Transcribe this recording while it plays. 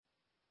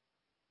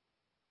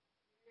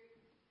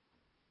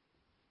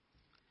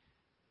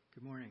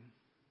Good morning.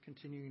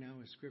 Continuing now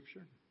with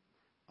Scripture.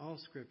 All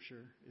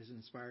Scripture is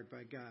inspired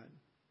by God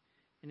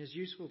and is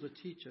useful to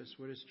teach us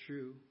what is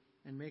true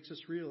and makes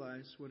us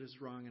realize what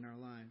is wrong in our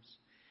lives.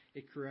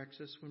 It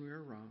corrects us when we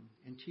are wrong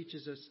and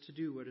teaches us to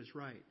do what is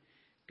right.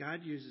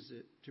 God uses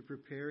it to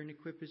prepare and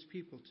equip His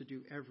people to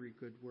do every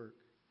good work.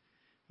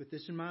 With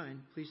this in mind,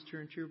 please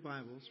turn to your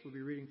Bibles. We'll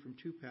be reading from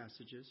two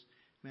passages,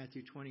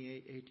 Matthew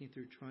 28, 18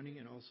 through 20,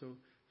 and also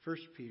 1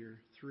 Peter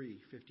 3,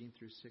 15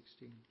 through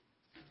 16.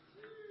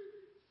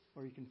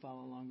 Or you can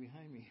follow along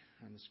behind me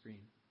on the screen.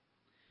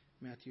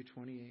 Matthew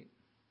 28.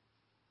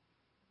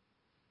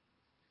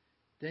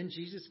 Then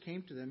Jesus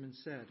came to them and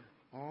said,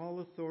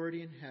 "All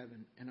authority in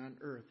heaven and on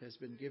earth has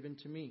been given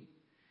to me.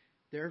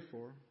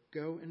 Therefore,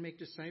 go and make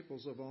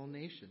disciples of all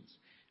nations,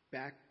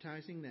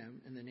 baptizing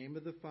them in the name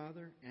of the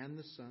Father and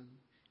the Son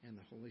and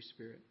the Holy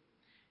Spirit,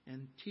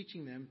 and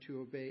teaching them to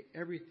obey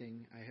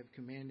everything I have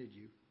commanded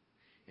you.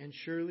 And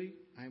surely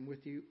I am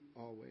with you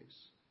always,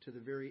 to the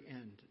very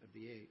end of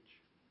the age."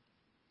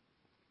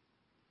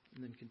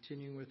 And then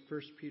continuing with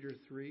 1 Peter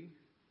 3,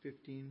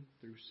 15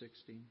 through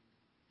 16.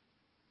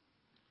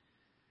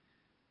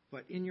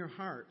 But in your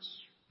hearts,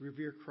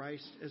 revere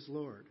Christ as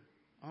Lord.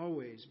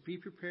 Always be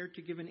prepared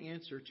to give an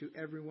answer to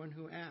everyone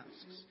who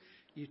asks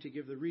you to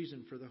give the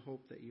reason for the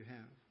hope that you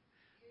have.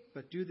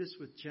 But do this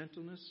with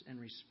gentleness and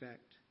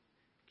respect,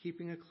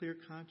 keeping a clear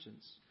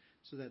conscience,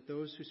 so that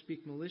those who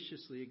speak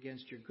maliciously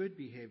against your good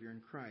behavior in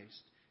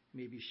Christ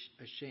may be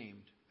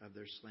ashamed of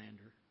their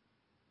slander.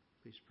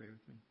 Please pray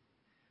with me.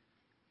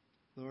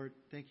 Lord,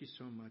 thank you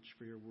so much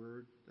for your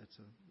word that's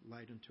a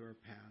light unto our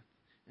path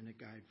and a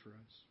guide for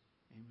us.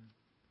 Amen.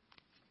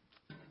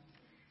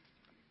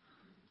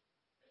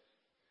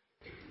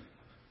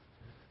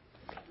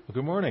 Well,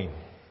 good morning.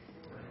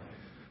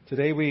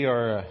 Today we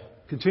are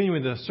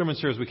continuing the sermon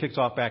series we kicked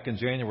off back in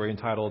January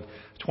entitled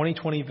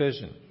 2020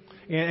 Vision.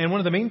 And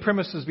one of the main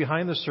premises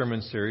behind the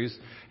sermon series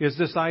is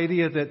this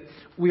idea that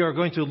we are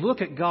going to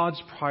look at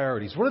God's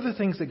priorities. What are the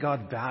things that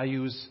God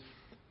values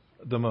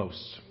the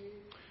most?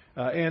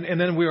 And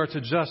then we are to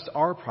adjust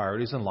our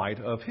priorities in light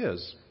of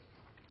His.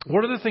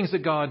 What are the things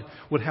that God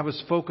would have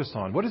us focus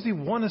on? What does He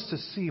want us to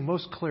see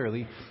most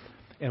clearly?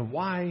 And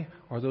why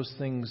are those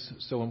things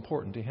so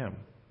important to Him?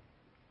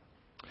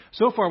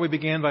 So far, we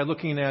began by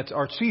looking at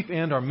our chief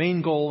end, our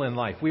main goal in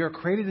life. We are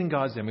created in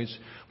God's image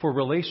for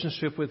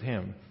relationship with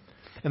Him.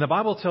 And the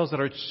Bible tells that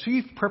our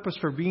chief purpose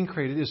for being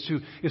created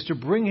is to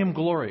bring Him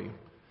glory.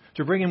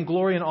 To bring Him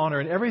glory and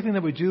honor in everything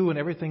that we do and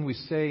everything we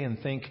say and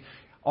think.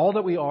 All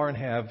that we are and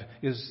have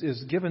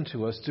is given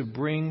to us to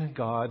bring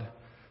God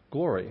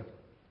glory.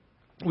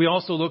 We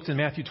also looked in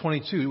Matthew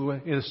 22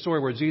 in a story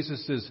where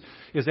Jesus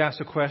is asked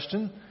a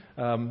question.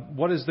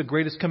 What is the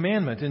greatest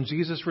commandment? And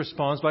Jesus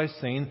responds by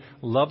saying,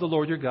 love the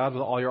Lord your God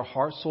with all your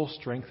heart, soul,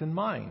 strength, and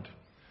mind.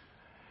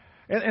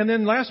 And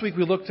then last week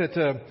we looked at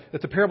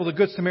the parable of the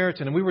Good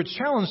Samaritan, and we were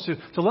challenged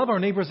to love our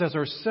neighbors as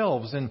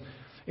ourselves and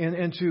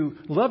to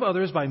love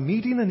others by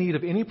meeting the need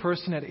of any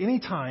person at any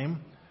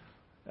time,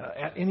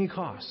 at any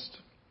cost.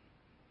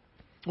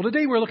 Well,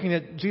 today we're looking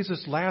at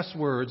Jesus' last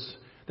words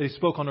that He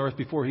spoke on earth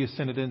before He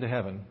ascended into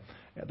heaven.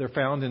 They're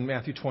found in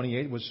Matthew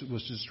 28, which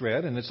was just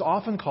read, and it's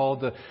often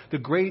called the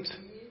Great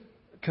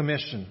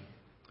Commission.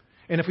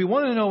 And if we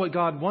want to know what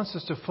God wants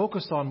us to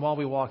focus on while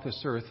we walk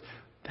this earth,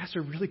 that's a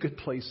really good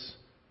place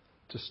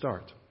to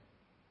start.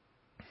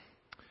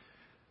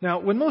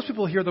 Now, when most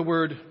people hear the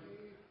word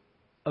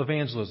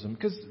evangelism,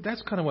 because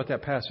that's kind of what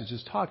that passage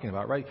is talking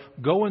about, right?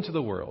 Go into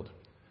the world.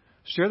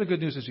 Share the good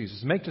news of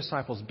Jesus. Make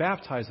disciples.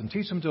 Baptize them.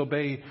 Teach them to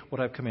obey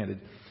what I've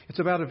commanded. It's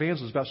about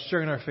evangelism, about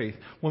sharing our faith.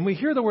 When we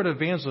hear the word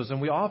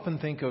evangelism, we often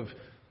think of,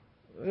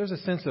 there's a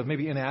sense of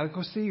maybe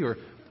inadequacy or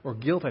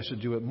guilt. I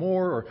should do it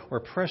more or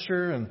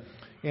pressure.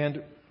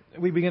 And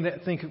we begin to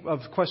think of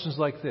questions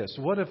like this.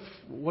 What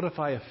if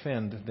I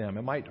offend them?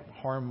 It might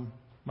harm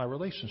my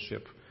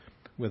relationship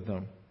with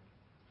them.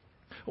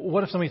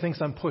 What if somebody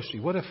thinks I'm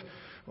pushy? What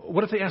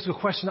if they ask a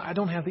question I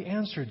don't have the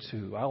answer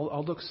to?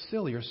 I'll look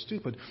silly or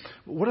stupid.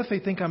 What if they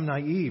think I'm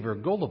naive or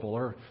gullible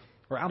or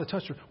out of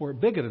touch or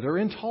bigoted or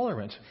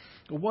intolerant?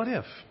 What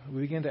if?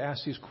 We begin to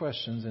ask these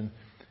questions and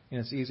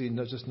it's easy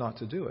just not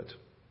to do it.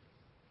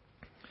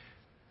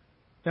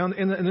 Now,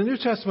 in the New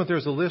Testament,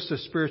 there's a list of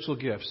spiritual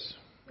gifts.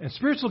 And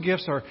spiritual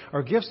gifts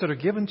are gifts that are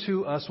given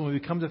to us when we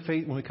come to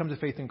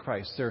faith in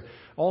Christ. There are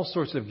all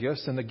sorts of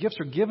gifts, and the gifts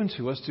are given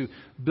to us to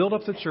build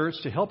up the church,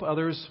 to help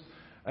others,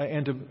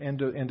 and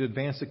to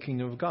advance the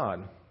kingdom of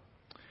God.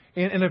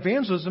 And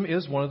evangelism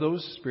is one of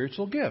those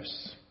spiritual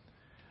gifts.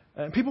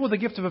 People with the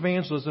gift of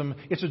evangelism,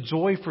 it's a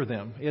joy for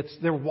them.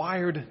 They're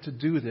wired to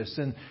do this,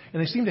 and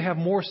they seem to have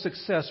more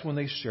success when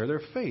they share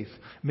their faith.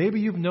 Maybe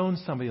you've known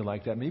somebody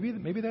like that.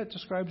 Maybe that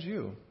describes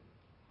you.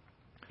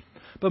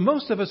 But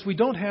most of us, we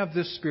don't have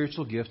this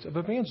spiritual gift of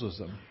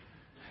evangelism.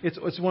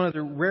 It's one of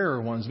the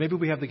rarer ones. Maybe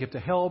we have the gift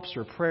of helps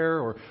or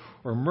prayer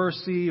or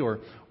mercy or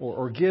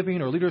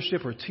giving or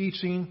leadership or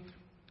teaching.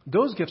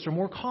 Those gifts are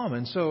more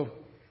common. So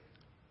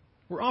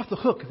we're off the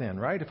hook then,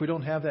 right? If we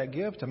don't have that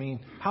gift, I mean,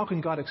 how can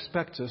God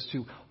expect us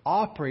to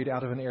operate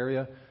out of an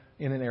area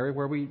in an area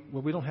where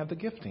we don't have the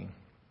gifting.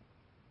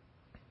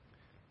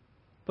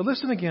 But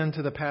listen again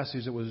to the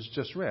passage that was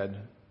just read.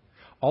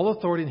 All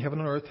authority in heaven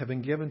and earth have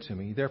been given to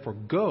me. Therefore,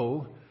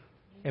 go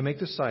and make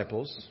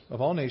disciples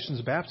of all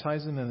nations,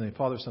 baptize them in the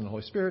Father, Son, and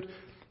Holy Spirit.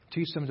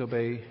 Teach them to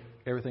obey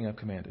everything I've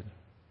commanded.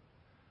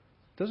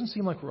 Doesn't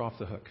seem like we're off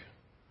the hook.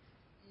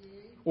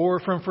 Or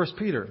from 1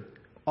 Peter,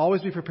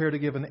 always be prepared to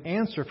give an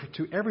answer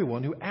to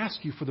everyone who asks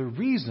you for the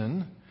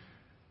reason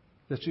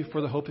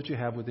for the hope that you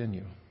have within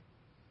you.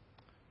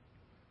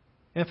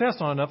 And if that's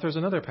not enough, there's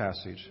another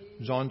passage,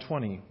 John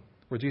 20,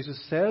 where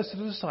Jesus says to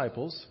the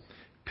disciples,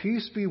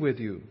 peace be with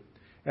you.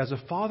 As the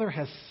Father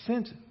has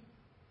sent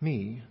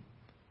me,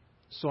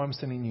 so I'm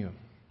sending you.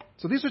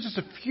 So these are just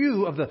a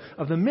few of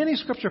the many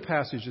scripture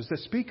passages that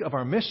speak of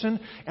our mission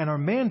and our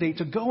mandate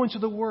to go into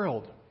the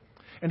world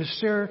and to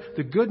share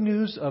the good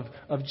news of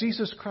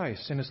Jesus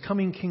Christ and His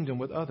coming kingdom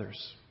with others.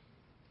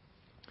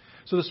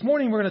 So this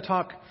morning we're going to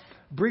talk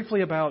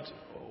briefly about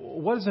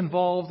what is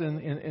involved in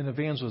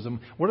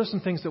evangelism. What are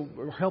some things that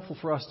are helpful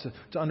for us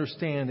to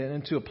understand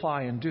and to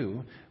apply and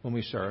do when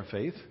we share our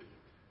faith?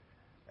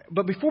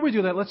 But before we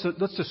do that, let's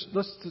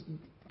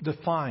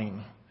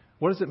define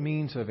what does it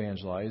mean to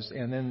evangelize,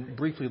 and then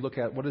briefly look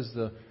at what is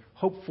the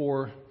hope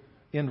for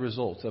end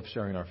result of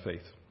sharing our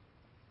faith.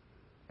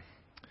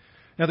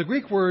 Now, the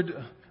Greek word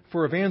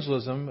for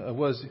evangelism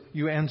was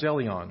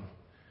euangelion,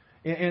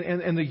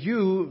 and the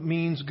eu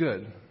means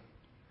good.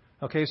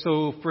 Okay,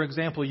 so for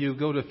example, you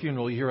go to a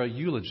funeral, you hear a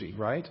eulogy,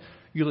 right?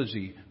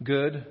 Eulogy,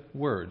 good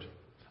word.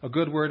 A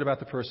good word about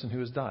the person who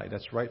has died.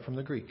 That's right from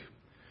the Greek.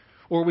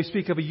 Or we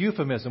speak of a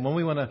euphemism when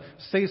we want to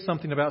say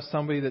something about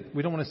somebody that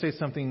we don't want to say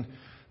something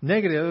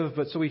negative,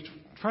 but so we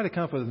try to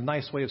come up with a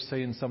nice way of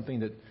saying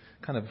something that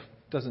kind of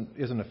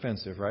isn't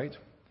offensive, right?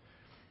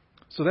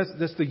 So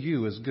that's the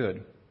you is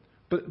good.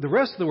 But the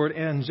rest of the word,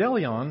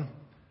 angelion,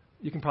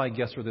 you can probably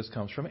guess where this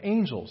comes from.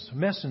 Angels,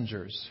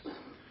 messengers.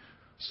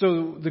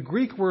 So the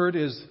Greek word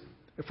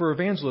for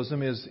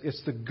evangelism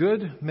it's the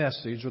good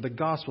message or the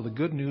gospel, the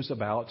good news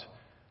about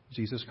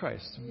Jesus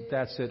Christ.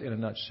 That's it in a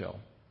nutshell.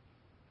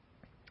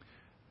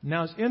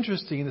 Now, it's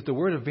interesting that the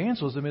word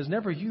evangelism is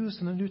never used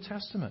in the New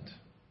Testament.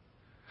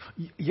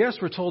 Yes,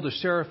 we're told to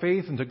share our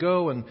faith and to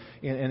go and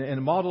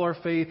model our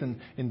faith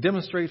and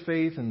demonstrate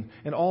faith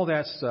and all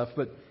that stuff,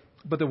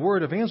 but the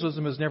word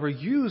evangelism is never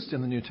used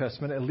in the New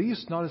Testament, at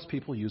least not as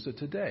people use it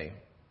today.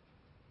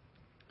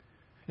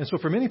 And so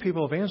for many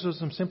people,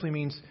 evangelism simply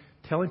means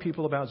telling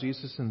people about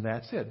Jesus and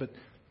that's it.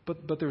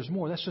 But there's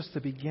more. That's just the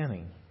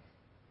beginning.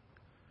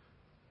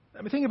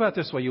 I mean, think about it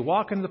this way. You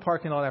walk into the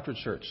parking lot after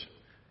church,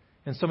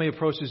 and somebody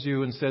approaches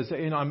you and says,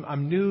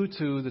 I'm new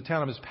to the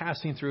town I'm just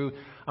passing through.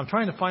 I'm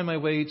trying to find my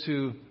way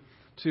to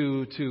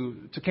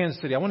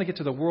Kansas City. I want to get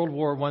to the World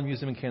War I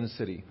Museum in Kansas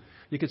City.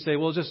 You could say,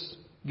 well, just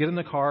get in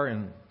the car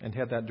and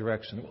head that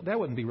direction. Well, that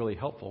wouldn't be really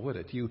helpful, would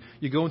it? You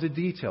go into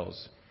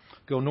details.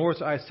 Go north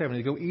to I-70,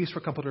 you go east for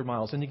a couple of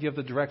miles, and you give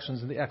the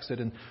directions and the exit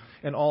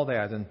and all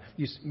that. And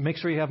you make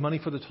sure you have money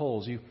for the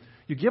tolls. You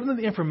give them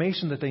the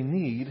information that they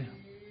need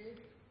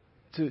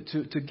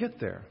to get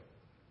there.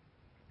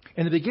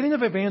 And the beginning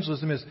of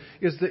evangelism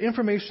is the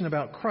information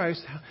about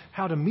Christ,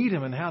 how to meet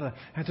Him and how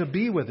to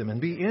be with Him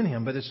and be in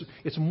Him. But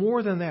it's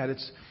more than that.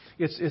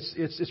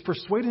 It's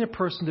persuading a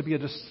person to be a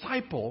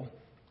disciple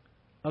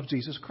of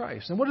Jesus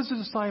Christ. And what is a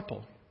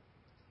disciple?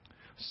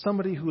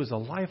 Somebody who is a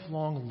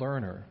lifelong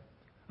learner,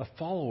 a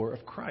follower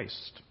of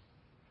Christ.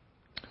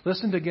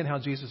 Listen to again how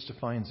Jesus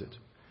defines it.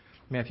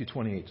 Matthew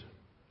 28.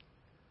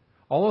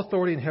 All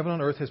authority in heaven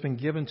and earth has been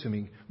given to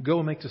me. Go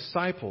and make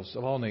disciples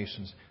of all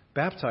nations.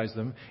 Baptize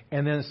them.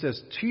 And then it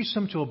says, teach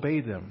them to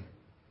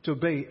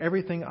obey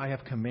everything I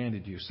have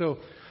commanded you. So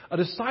a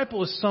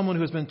disciple is someone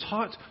who has been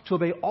taught to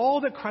obey all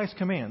that Christ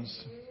commands.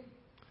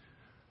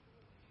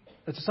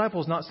 A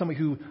disciple is not somebody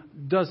who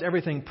does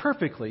everything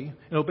perfectly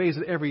and obeys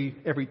at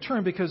every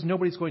turn, because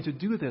nobody's going to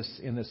do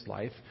this in this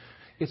life.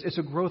 It's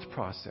a growth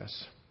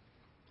process.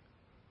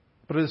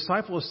 But a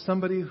disciple is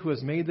somebody who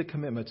has made the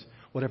commitment,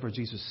 whatever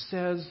Jesus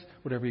says,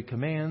 whatever He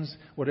commands,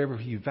 whatever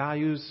He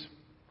values,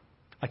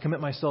 I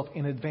commit myself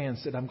in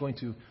advance that I'm going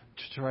to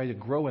try to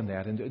grow in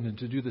that and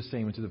to do the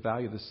same and to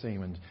value the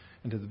same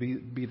and to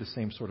be the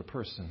same sort of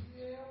person.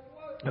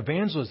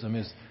 Evangelism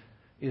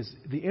is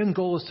the end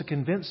goal is to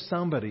convince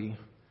somebody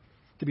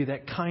to be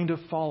that kind of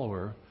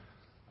follower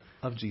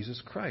of Jesus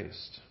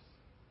Christ.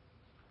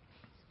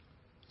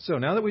 So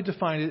now that we've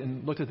defined it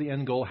and looked at the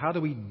end goal, how do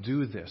we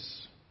do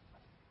this?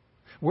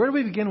 Where do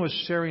we begin with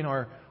sharing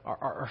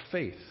our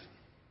faith?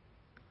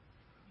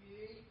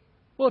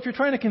 Well, if you're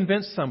trying to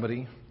convince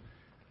somebody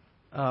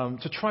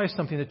to try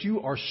something that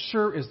you are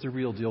sure is the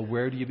real deal,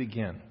 where do you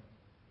begin?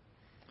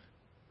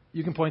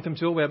 You can point them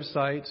to a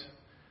website.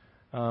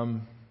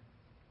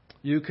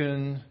 You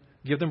can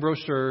give them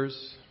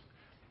brochures.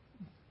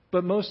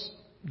 But most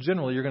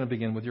generally, you're going to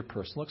begin with your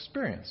personal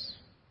experience,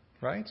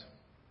 right?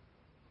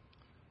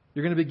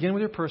 You're going to begin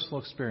with your personal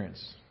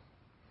experience.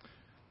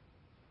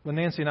 When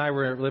Nancy and I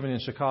were living in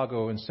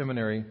Chicago in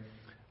seminary,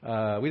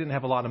 We didn't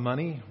have a lot of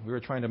money. We were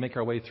trying to make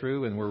our way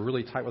through, and we're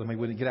really tight with money.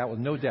 We wouldn't get out with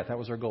no debt. That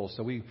was our goal.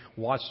 So we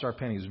watched our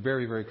pennies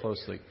very, very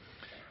closely.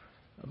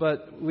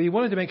 But we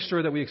wanted to make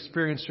sure that we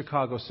experienced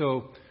Chicago.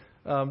 So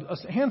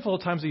a handful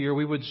of times a year,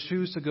 we would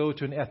choose to go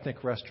to an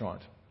ethnic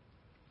restaurant.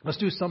 Let's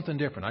do something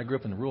different. I grew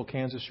up in rural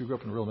Kansas. You grew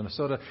up in rural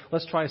Minnesota.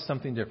 Let's try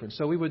something different.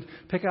 So we would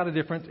pick out a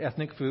different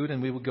ethnic food,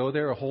 and we would go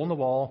there, a hole in the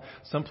wall,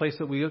 someplace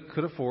that we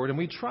could afford, and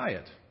we'd try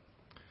it.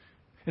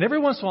 And every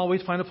once in a while,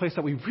 we'd find a place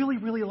that we really,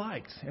 really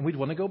liked, and we'd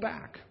want to go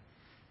back.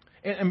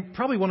 And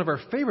probably one of our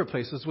favorite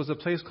places was a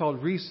place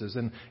called Reese's,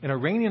 an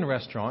Iranian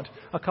restaurant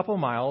a couple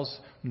miles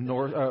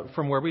north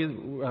from where we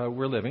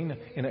were living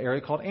in an area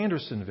called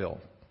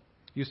Andersonville.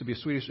 It used to be a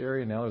Swedish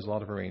area, now there's a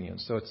lot of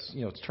Iranians. So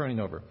it's turning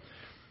over.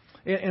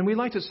 And we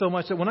liked it so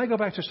much that when I go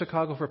back to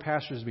Chicago for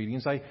pastors'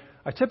 meetings, I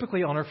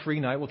typically on our free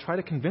night will try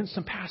to convince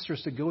some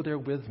pastors to go there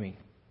with me.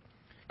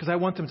 Because I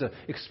want them to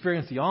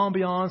experience the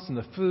ambiance and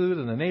the food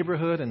and the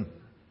neighborhood and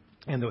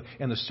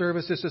the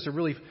service. It's just a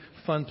really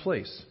fun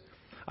place.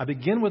 I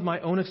begin with my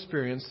own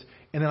experience,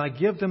 and then I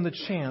give them the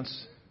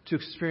chance to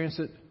experience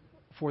it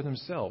for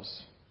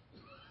themselves.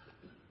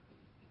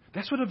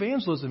 That's what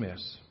evangelism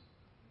is.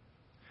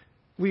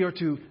 We are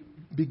to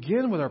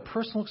begin with our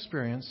personal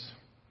experience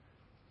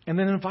and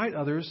then invite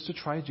others to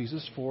try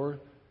Jesus for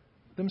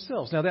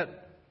themselves. Now,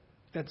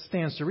 that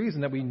stands to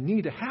reason that we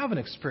need to have an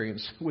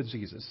experience with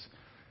Jesus.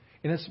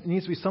 And it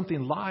needs to be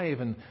something live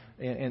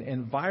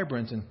and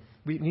vibrant, and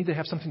we need to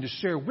have something to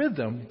share with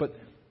them. But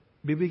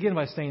we begin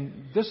by saying,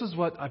 this is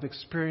what I've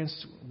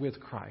experienced with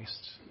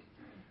Christ.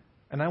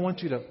 And I want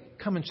you to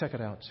come and check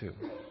it out too.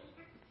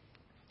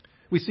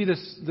 We see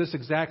this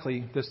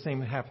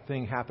same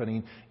thing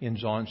happening in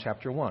John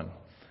chapter 1.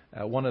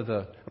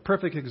 A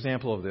perfect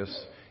example of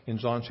this in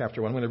John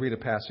chapter 1. I'm going to read a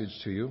passage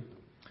to you,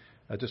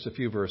 just a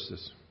few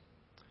verses.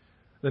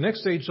 The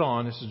next day,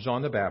 John, this is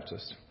John the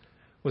Baptist,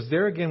 was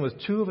there again with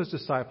two of his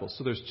disciples.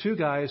 So there's two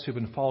guys who've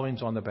been following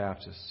John the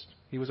Baptist.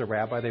 He was a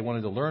rabbi. They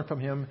wanted to learn from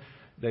him.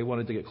 They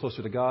wanted to get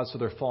closer to God, so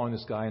they're following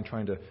this guy and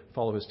trying to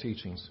follow his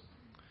teachings.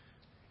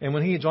 And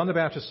when John the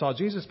Baptist saw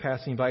Jesus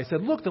passing by, he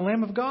said, "Look, the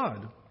Lamb of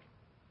God."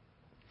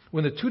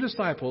 When the two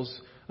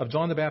disciples of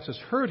John the Baptist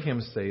heard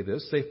him say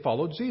this, they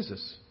followed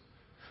Jesus.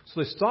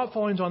 So they stopped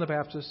following John the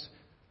Baptist.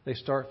 They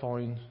start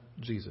following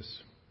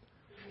Jesus.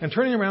 And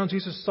turning around,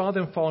 Jesus saw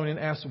them following and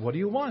asked, "What do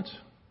you want?"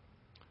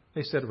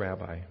 They said,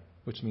 "Rabbi,"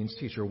 which means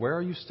teacher, "where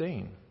are you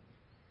staying?"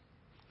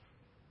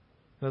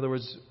 In other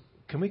words,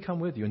 "Can we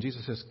come with you?" And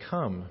Jesus says,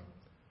 "Come,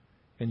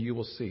 and you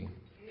will see."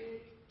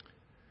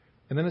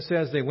 And then it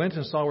says they went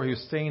and saw where he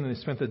was staying, and they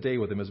spent the day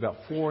with him. It was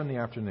about 4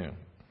 p.m.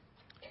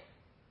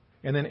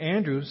 And then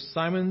Andrew,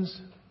 Simon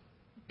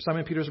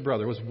Peter's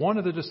brother, was one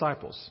of the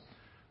disciples.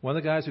 One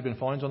of the guys who'd been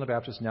following John the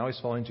Baptist, now he's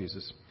following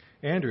Jesus.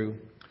 Andrew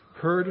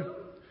heard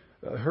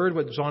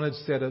what John had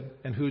said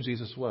and who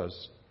Jesus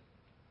was.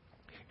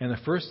 And the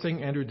first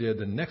thing Andrew did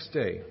the next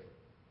day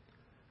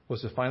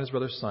was to find his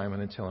brother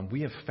Simon and tell him,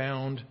 "We have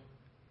found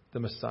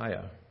the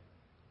Messiah."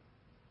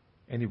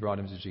 And he brought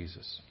him to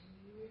Jesus.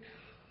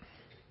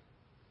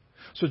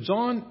 So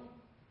John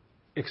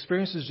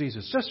experiences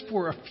Jesus just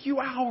for a few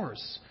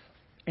hours.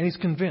 And he's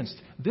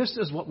convinced this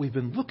is what we've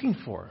been looking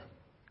for.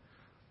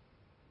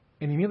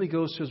 And he immediately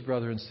goes to his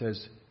brother and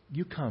says,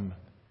 "You come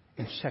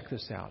and check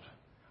this out.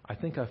 I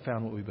think I've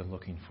found what we've been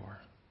looking for."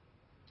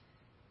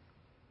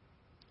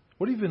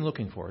 What have you been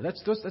looking for?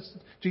 That's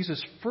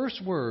Jesus'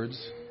 first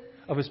words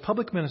of his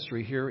public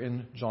ministry here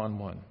in John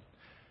 1.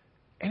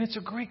 And it's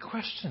a great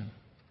question.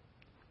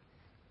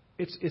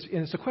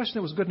 It's a question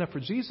that was good enough for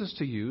Jesus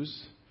to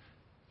use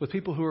with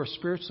people who are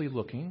spiritually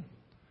looking.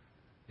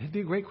 It'd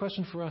be a great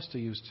question for us to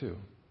use too.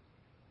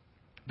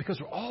 Because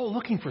we're all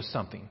looking for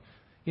something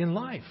in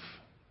life.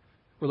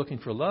 We're looking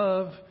for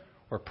love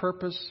or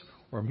purpose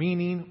or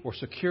meaning or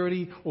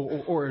security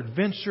or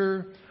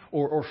adventure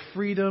or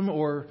freedom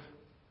or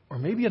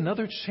maybe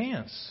another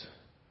chance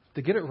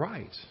to get it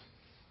right.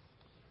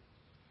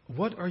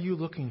 What are you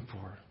looking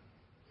for?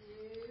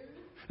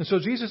 And so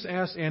Jesus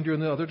asked Andrew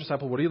and the other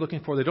disciple, "What are you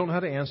looking for?" They don't know how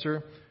to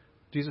answer.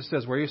 Jesus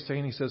says, "Where are you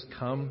staying?" He says,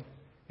 "Come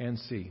and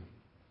see."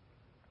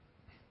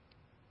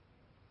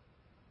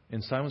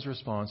 And Simon's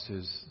response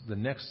is the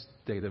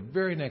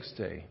very next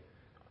day,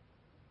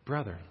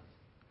 "Brother,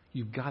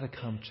 you've got to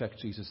come check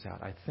Jesus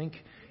out. I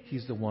think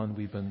he's the one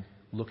we've been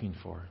looking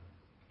for."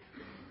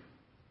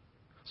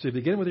 So you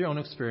begin with your own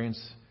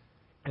experience,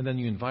 and then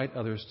you invite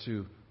others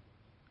to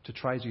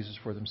try Jesus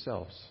for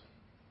themselves.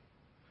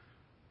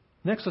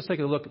 Next, let's take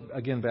a look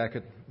again back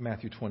at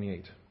Matthew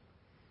 28.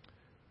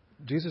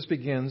 Jesus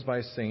begins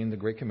by saying the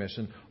Great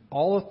Commission,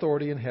 "All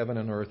authority in heaven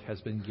and earth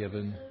has been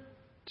given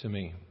to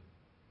me."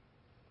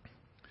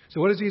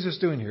 So what is Jesus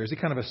doing here? Is he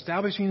kind of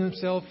establishing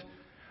himself?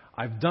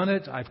 I've done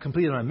it. I've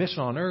completed my mission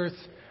on earth.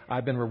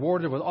 I've been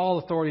rewarded with all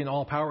authority and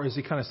all power. Is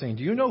he kind of saying,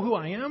 "Do you know who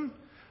I am?"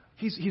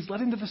 He's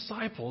letting the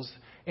disciples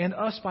and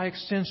us by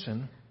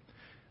extension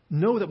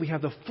know that we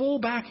have the full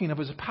backing of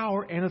his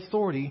power and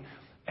authority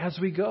as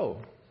we go.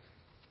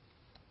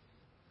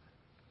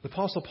 The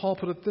Apostle Paul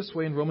put it this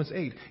way in Romans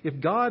 8. If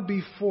God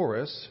be for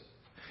us,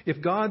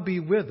 If God be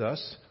with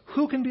us,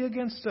 who can be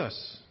against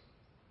us?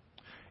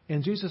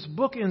 And Jesus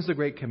bookends the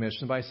Great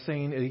Commission by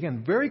saying it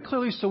again very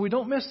clearly so we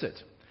don't miss it.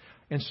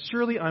 And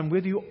surely I'm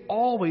with you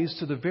always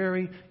to the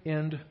very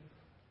end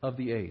of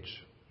the age.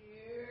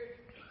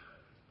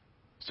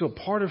 So a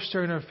part of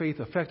sharing our faith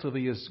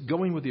effectively is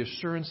going with the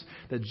assurance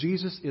that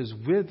Jesus is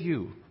with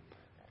you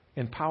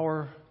in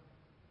power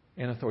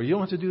and authority. You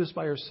don't have to do this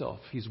by yourself.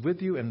 He's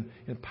with you in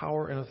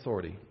power and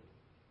authority.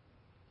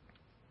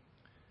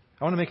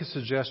 I want to make a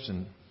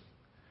suggestion.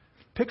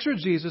 Picture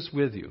Jesus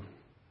with you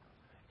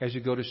as you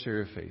go to share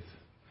your faith.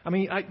 I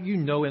mean, you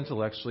know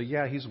intellectually,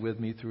 yeah, He's with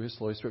me through His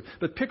Holy Spirit.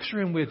 But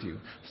picture Him with you,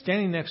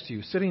 standing next to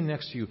you, sitting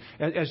next to you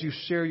as you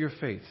share your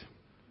faith.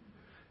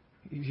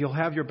 He'll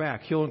have your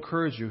back. He'll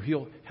encourage you.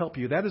 He'll help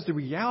you. That is the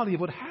reality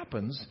of what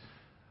happens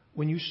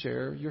when you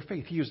share your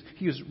faith. He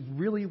is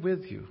really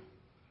with you.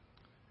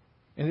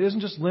 And it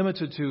isn't just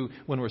limited to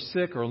when we're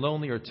sick or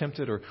lonely or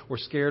tempted or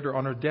scared or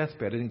on our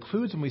deathbed. It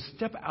includes when we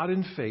step out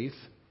in faith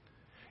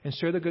and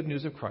share the good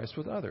news of Christ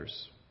with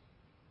others.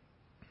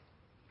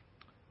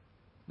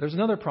 There's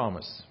another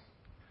promise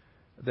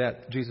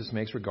that Jesus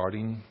makes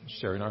regarding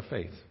sharing our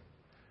faith.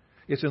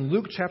 It's in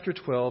Luke chapter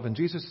 12, and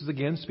Jesus is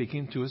again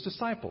speaking to His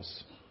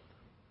disciples.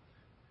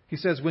 He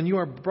says, when you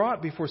are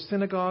brought before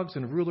synagogues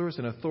and rulers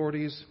and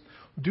authorities,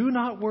 do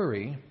not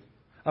worry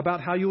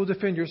about how you will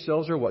defend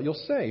yourselves or what you'll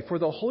say, for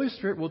the Holy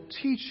Spirit will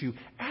teach you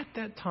at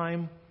that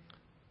time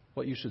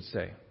what you should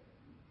say.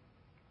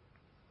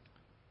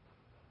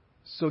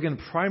 So again,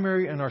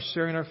 primary in our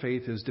sharing our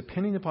faith is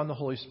depending upon the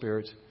Holy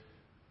Spirit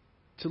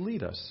to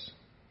lead us.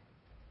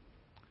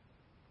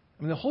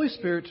 I mean, the Holy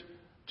Spirit,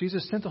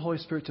 Jesus sent the Holy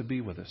Spirit to be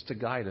with us, to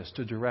guide us,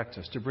 to direct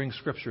us, to bring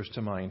Scriptures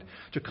to mind,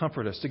 to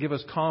comfort us, to give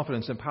us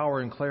confidence and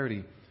power and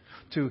clarity,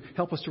 to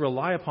help us to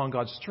rely upon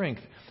God's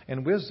strength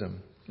and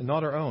wisdom and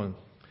not our own.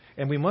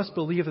 And we must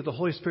believe that the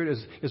Holy Spirit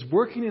is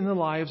working in the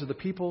lives of the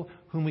people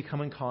whom we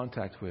come in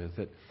contact with,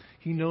 that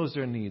He knows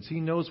their needs. He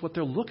knows what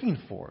they're looking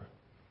for.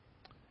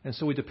 And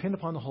so we depend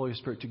upon the Holy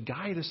Spirit to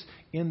guide us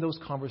in those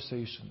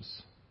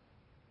conversations.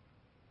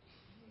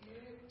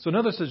 So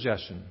another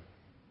suggestion.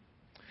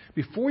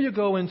 Before you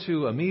go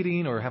into a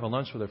meeting or have a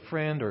lunch with a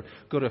friend or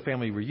go to a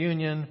family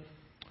reunion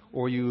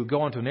or you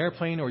go onto an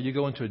airplane or you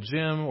go into a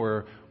gym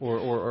or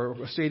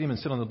a stadium and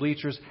sit on the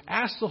bleachers,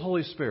 ask the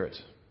Holy Spirit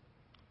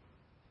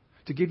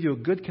to give you a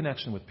good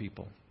connection with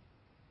people.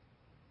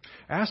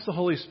 Ask the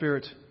Holy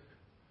Spirit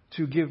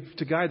to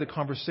guide the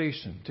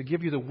conversation, to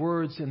give you the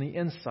words and the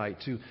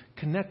insight, to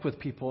connect with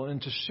people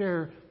and to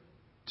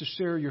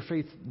share your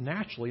faith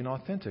naturally and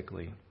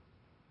authentically.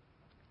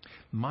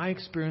 My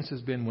experience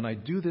has been when I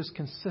do this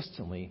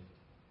consistently,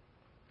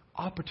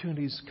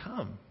 opportunities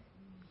come.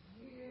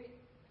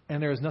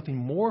 And there is nothing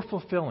more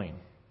fulfilling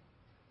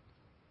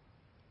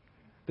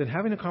than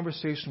having a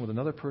conversation with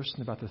another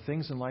person about the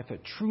things in life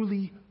that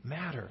truly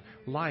matter.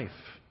 Life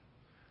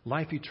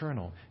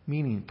eternal,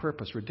 meaning,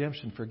 purpose,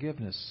 redemption,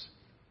 forgiveness,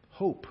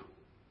 hope,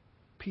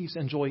 peace,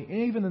 and joy,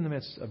 even in the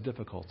midst of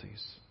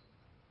difficulties.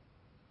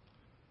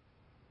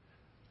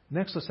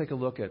 Next, let's take a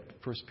look at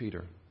 1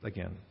 Peter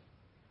again,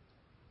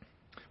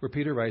 where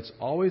Peter writes,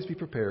 always be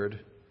prepared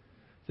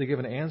to give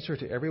an answer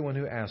to everyone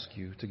who asks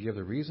you to give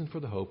the reason for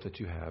the hope that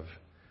you have,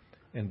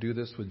 and do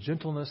this with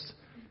gentleness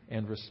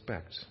and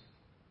respect.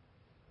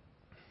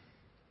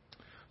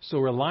 So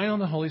relying on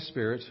the Holy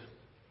Spirit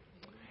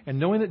and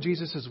knowing that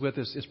Jesus is with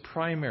us is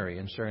primary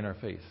in sharing our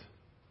faith.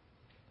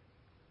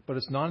 But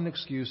it's not an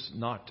excuse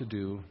not to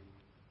do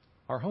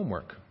our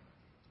homework.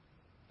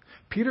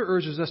 Peter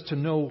urges us to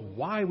know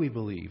why we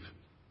believe,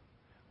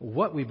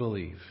 what we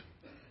believe,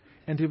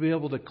 and to be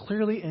able to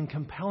clearly and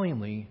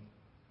compellingly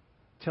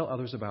tell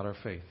others about our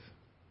faith.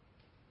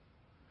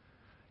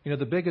 You know,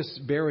 the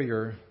biggest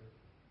barrier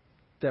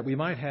that we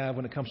might have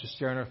when it comes to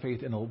sharing our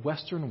faith in the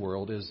Western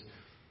world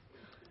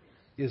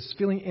is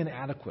feeling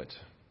inadequate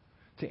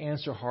to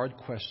answer hard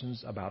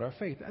questions about our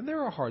faith. And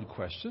there are hard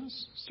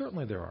questions.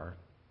 Certainly there are.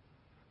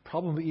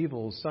 Problem of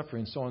evil,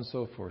 suffering, so on and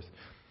so forth.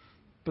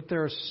 But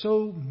there are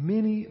so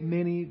many,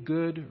 many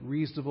good,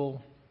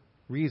 reasonable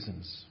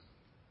reasons,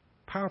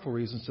 powerful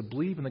reasons to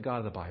believe in the God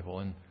of the Bible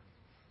and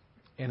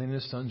in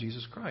His Son,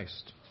 Jesus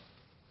Christ.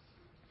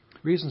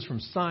 Reasons from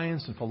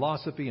science and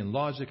philosophy and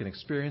logic and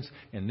experience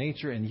and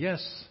nature and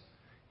yes,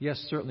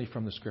 certainly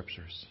from the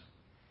Scriptures.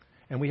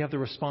 And we have the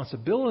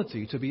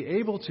responsibility to be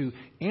able to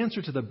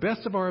answer to the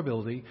best of our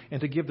ability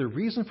and to give the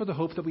reason for the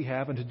hope that we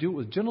have and to do it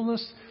with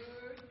gentleness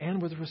and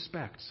with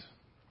respect.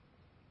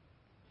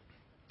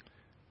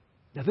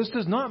 Now, this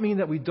does not mean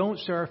that we don't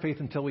share our faith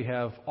until we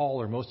have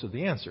all or most of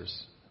the answers.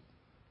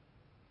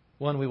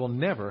 One, we will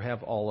never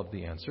have all of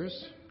the answers.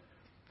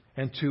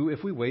 And two,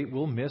 if we wait,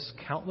 we'll miss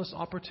countless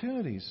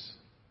opportunities.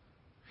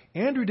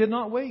 Andrew did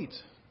not wait.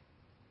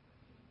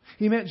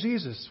 He met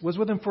Jesus, was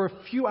with Him for a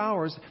few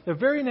hours. The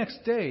very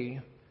next day,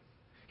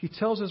 he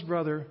tells his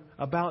brother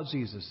about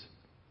Jesus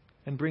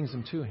and brings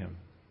him to him.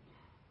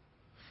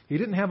 He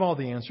didn't have all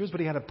the answers, but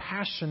he had a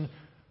passion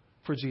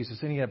for Jesus,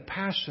 and he had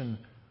passion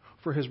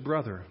for his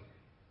brother.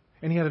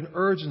 And he had an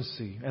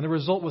urgency. And the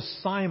result was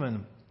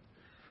Simon,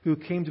 who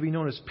came to be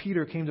known as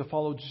Peter, came to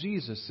follow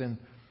Jesus. And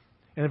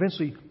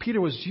eventually, Peter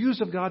was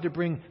used of God to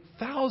bring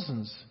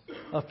thousands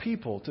of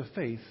people to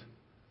faith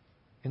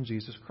in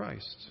Jesus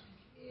Christ.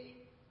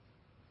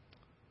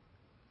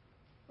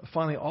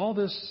 Finally, all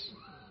this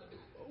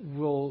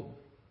will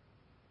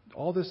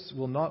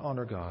not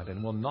honor God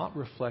and will not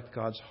reflect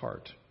God's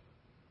heart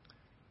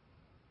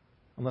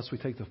unless we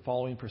take the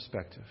following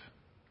perspective.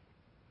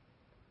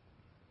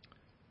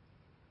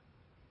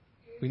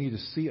 We need to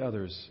see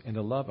others and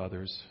to love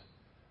others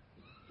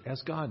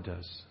as God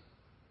does.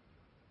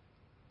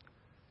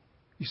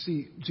 You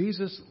see,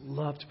 Jesus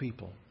loved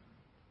people.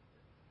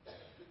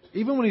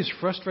 Even when he's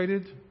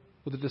frustrated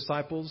with the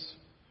disciples,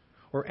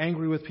 or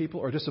angry with people,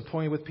 or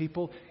disappointed with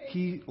people,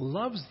 he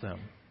loves them.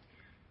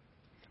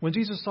 When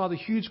Jesus saw the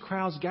huge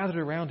crowds gathered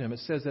around him, it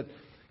says that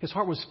his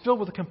heart was filled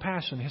with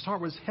compassion. His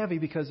heart was heavy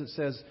because it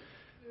says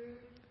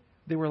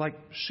they were like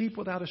sheep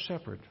without a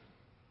shepherd.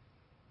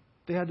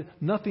 They had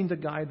nothing to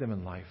guide them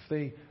in life.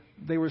 They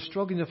were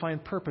struggling to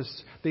find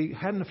purpose. They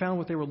hadn't found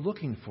what they were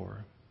looking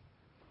for.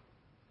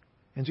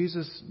 And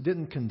Jesus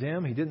didn't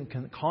condemn. He didn't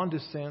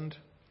condescend.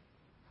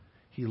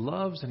 He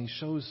loves and he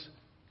shows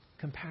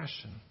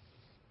compassion.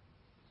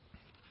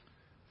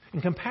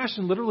 And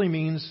compassion literally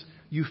means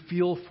you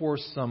feel for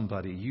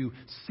somebody. You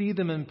see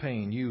them in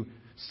pain. You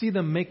see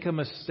them make a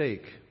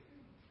mistake.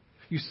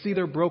 You see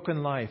their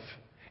broken life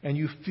and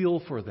you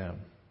feel for them.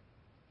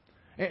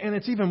 And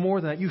it's even more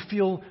than that. You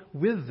feel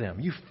with them.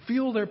 You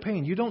feel their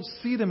pain. You don't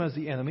see them as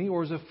the enemy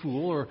or as a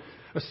fool or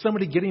as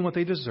somebody getting what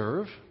they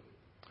deserve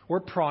or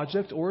a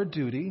project or a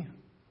duty.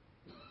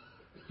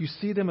 You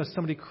see them as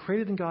somebody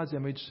created in God's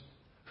image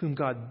whom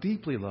God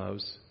deeply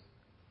loves,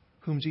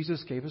 whom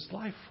Jesus gave his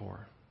life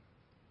for.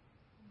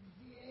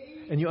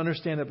 And you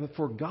understand that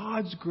for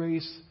God's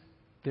grace,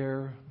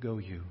 there go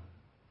you.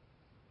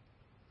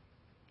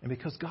 And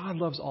because God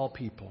loves all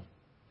people,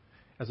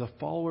 as a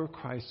follower of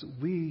Christ,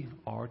 we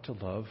are to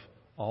love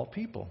all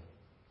people.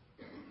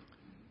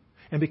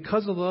 And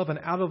because of love and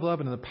out of love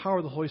and in the power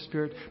of the Holy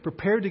Spirit,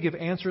 prepared to give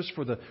answers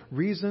for the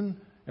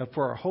reason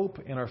for our hope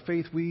and our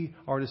faith, we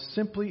are to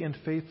simply and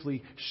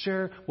faithfully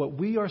share what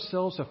we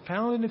ourselves have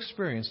found and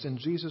experienced in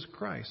Jesus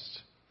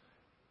Christ.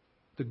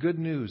 The good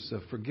news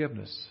of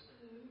forgiveness,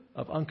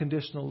 of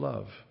unconditional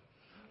love,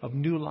 of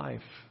new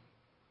life,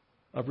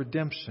 of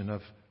redemption,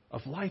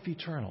 of life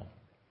eternal.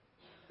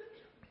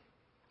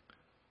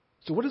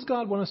 So what does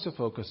God want us to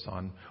focus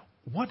on?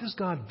 What does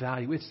God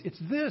value? It's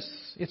this.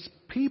 It's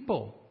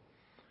people.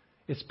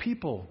 It's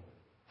people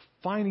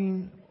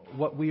finding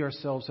what we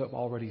ourselves have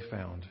already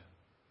found.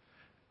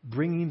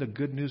 Bringing the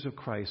good news of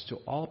Christ to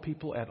all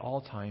people at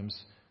all times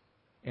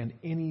and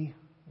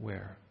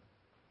anywhere.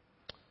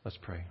 Let's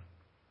pray.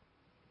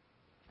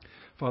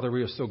 Father,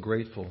 we are so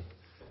grateful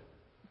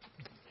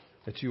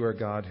that you are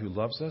God who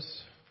loves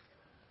us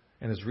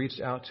and has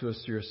reached out to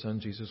us through your Son,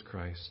 Jesus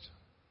Christ.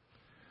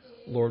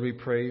 Lord, we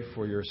pray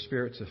for your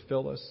Spirit to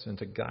fill us and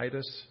to guide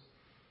us.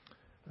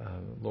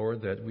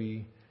 Lord, that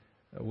we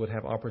would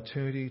have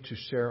opportunity to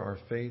share our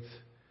faith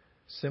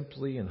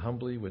simply and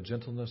humbly with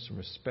gentleness and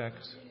respect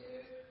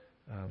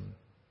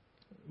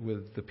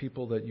with the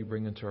people that you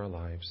bring into our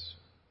lives.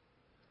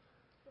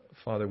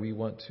 Father, we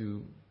want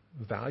to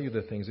value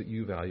the things that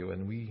you value,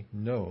 and we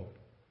know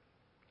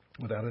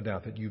without a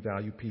doubt that you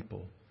value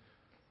people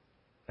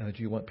and that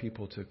you want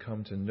people to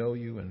come to know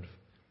you and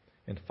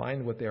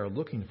find what they are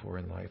looking for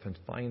in life and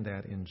find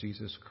that in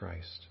Jesus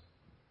Christ.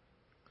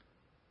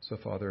 So,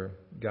 Father,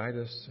 guide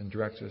us and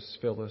direct us,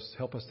 fill us,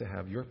 help us to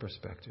have your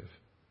perspective,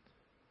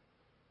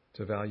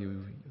 to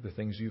value the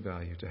things you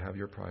value, to have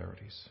your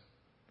priorities.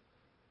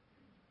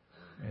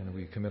 And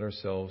we commit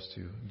ourselves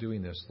to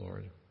doing this,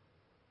 Lord,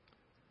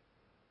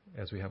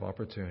 as we have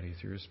opportunity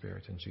through your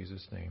Spirit. In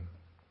Jesus' name,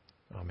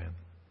 amen.